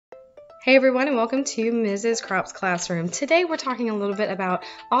Hey everyone, and welcome to Mrs. Crop's Classroom. Today we're talking a little bit about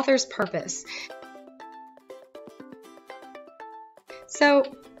author's purpose. So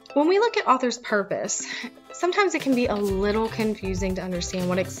when we look at author's purpose, sometimes it can be a little confusing to understand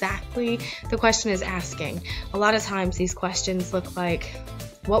what exactly the question is asking. A lot of times these questions look like,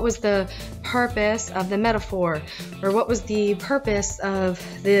 what was the purpose of the metaphor? Or what was the purpose of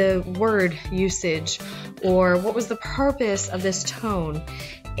the word usage? Or what was the purpose of this tone?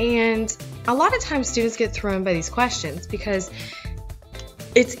 And a lot of times students get thrown by these questions because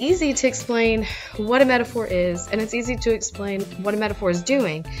it's easy to explain what a metaphor is, and it's easy to explain what a metaphor is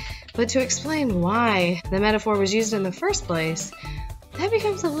doing, but to explain why the metaphor was used in the first place, that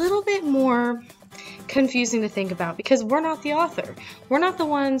becomes a little bit more confusing to think about because we're not the author. We're not the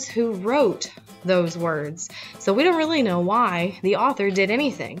ones who wrote those words. So we don't really know why the author did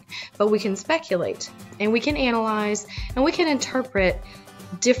anything, but we can speculate and we can analyze and we can interpret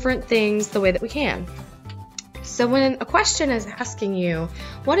different things the way that we can. So when a question is asking you,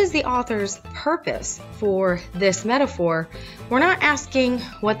 what is the author's purpose for this metaphor? We're not asking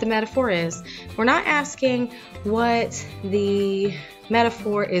what the metaphor is. We're not asking what the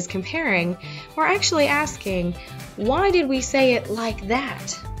metaphor is comparing. We're actually asking, why did we say it like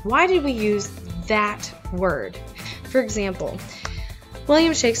that? Why did we use that word? For example,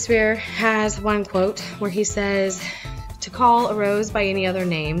 William Shakespeare has one quote where he says, "To call a rose by any other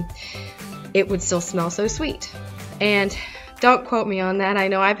name, it would still smell so sweet." And don't quote me on that. I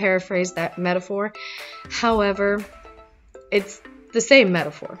know I paraphrased that metaphor. However, it's the same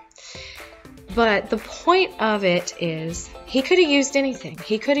metaphor. But the point of it is he could have used anything.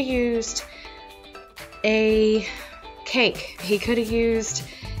 He could have used a cake. He could have used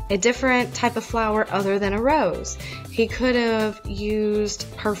a different type of flower other than a rose. He could have used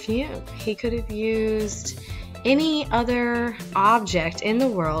perfume. He could have used any other object in the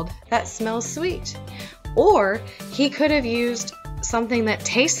world that smells sweet. Or he could have used something that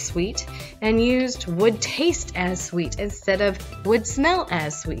tastes sweet and used would taste as sweet instead of would smell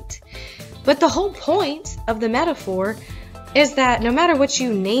as sweet. But the whole point of the metaphor is that no matter what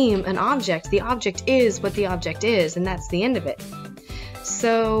you name an object, the object is what the object is, and that's the end of it.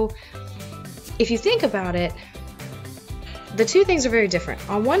 So if you think about it, the two things are very different.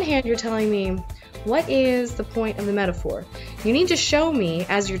 On one hand, you're telling me, what is the point of the metaphor? You need to show me,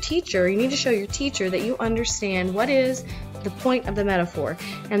 as your teacher, you need to show your teacher that you understand what is the point of the metaphor.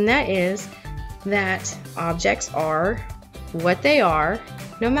 And that is that objects are what they are,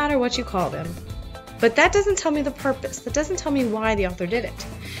 no matter what you call them. But that doesn't tell me the purpose. That doesn't tell me why the author did it.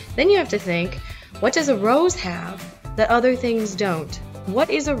 Then you have to think, what does a rose have that other things don't? What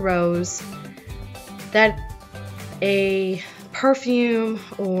is a rose that a perfume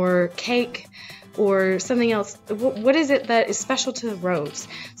or cake or something else, what is it that is special to the rose?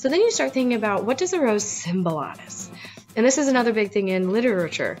 So then you start thinking about, what does a rose symbolize? And this is another big thing in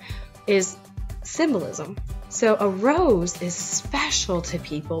literature, is symbolism. So a rose is special to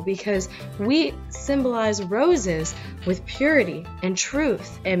people because we symbolize roses with purity and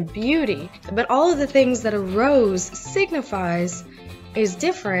truth and beauty. But all of the things that a rose signifies is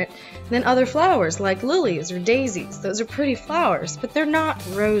different than other flowers like lilies or daisies. Those are pretty flowers, but they're not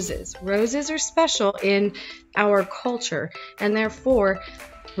roses. Roses are special in our culture, and therefore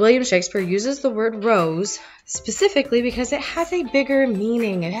William Shakespeare uses the word rose specifically because it has a bigger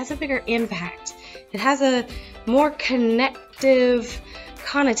meaning, it has a bigger impact, it has a more connective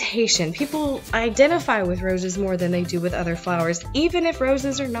connotation. People identify with roses more than they do with other flowers, even if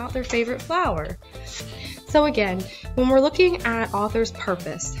roses are not their favorite flower. So again, when we're looking at author's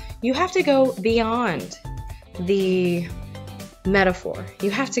purpose, you have to go beyond the metaphor.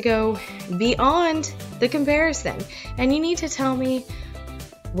 You have to go beyond the comparison. And you need to tell me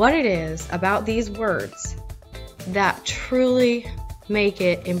what it is about these words that truly make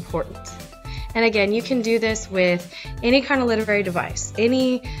it important. And again, you can do this with any kind of literary device,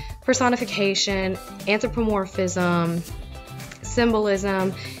 any personification, anthropomorphism,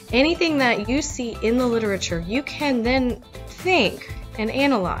 symbolism, anything that you see in the literature, you can then think and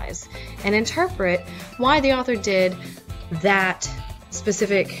analyze and interpret why the author did that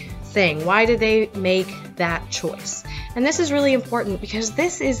specific thing. Why did they make that choice? And this is really important because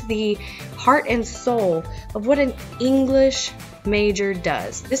this is the heart and soul of what an English major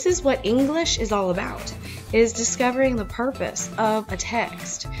does. This is what English is all about, is discovering the purpose of a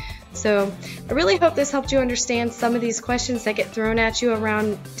text. So I really hope this helped you understand some of these questions that get thrown at you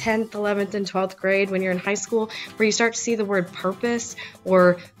around 10th, 11th, and 12th grade when you're in high school, where you start to see the word purpose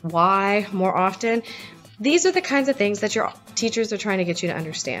or why more often. These are the kinds of things that your teachers are trying to get you to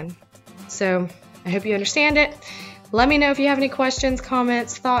understand. So I hope you understand it. Let me know if you have any questions,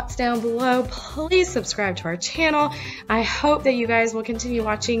 comments, thoughts down below. Please subscribe to our channel. I hope that you guys will continue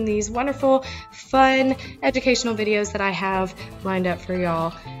watching these wonderful, fun, educational videos that I have lined up for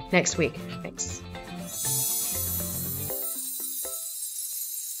y'all next week. Thanks.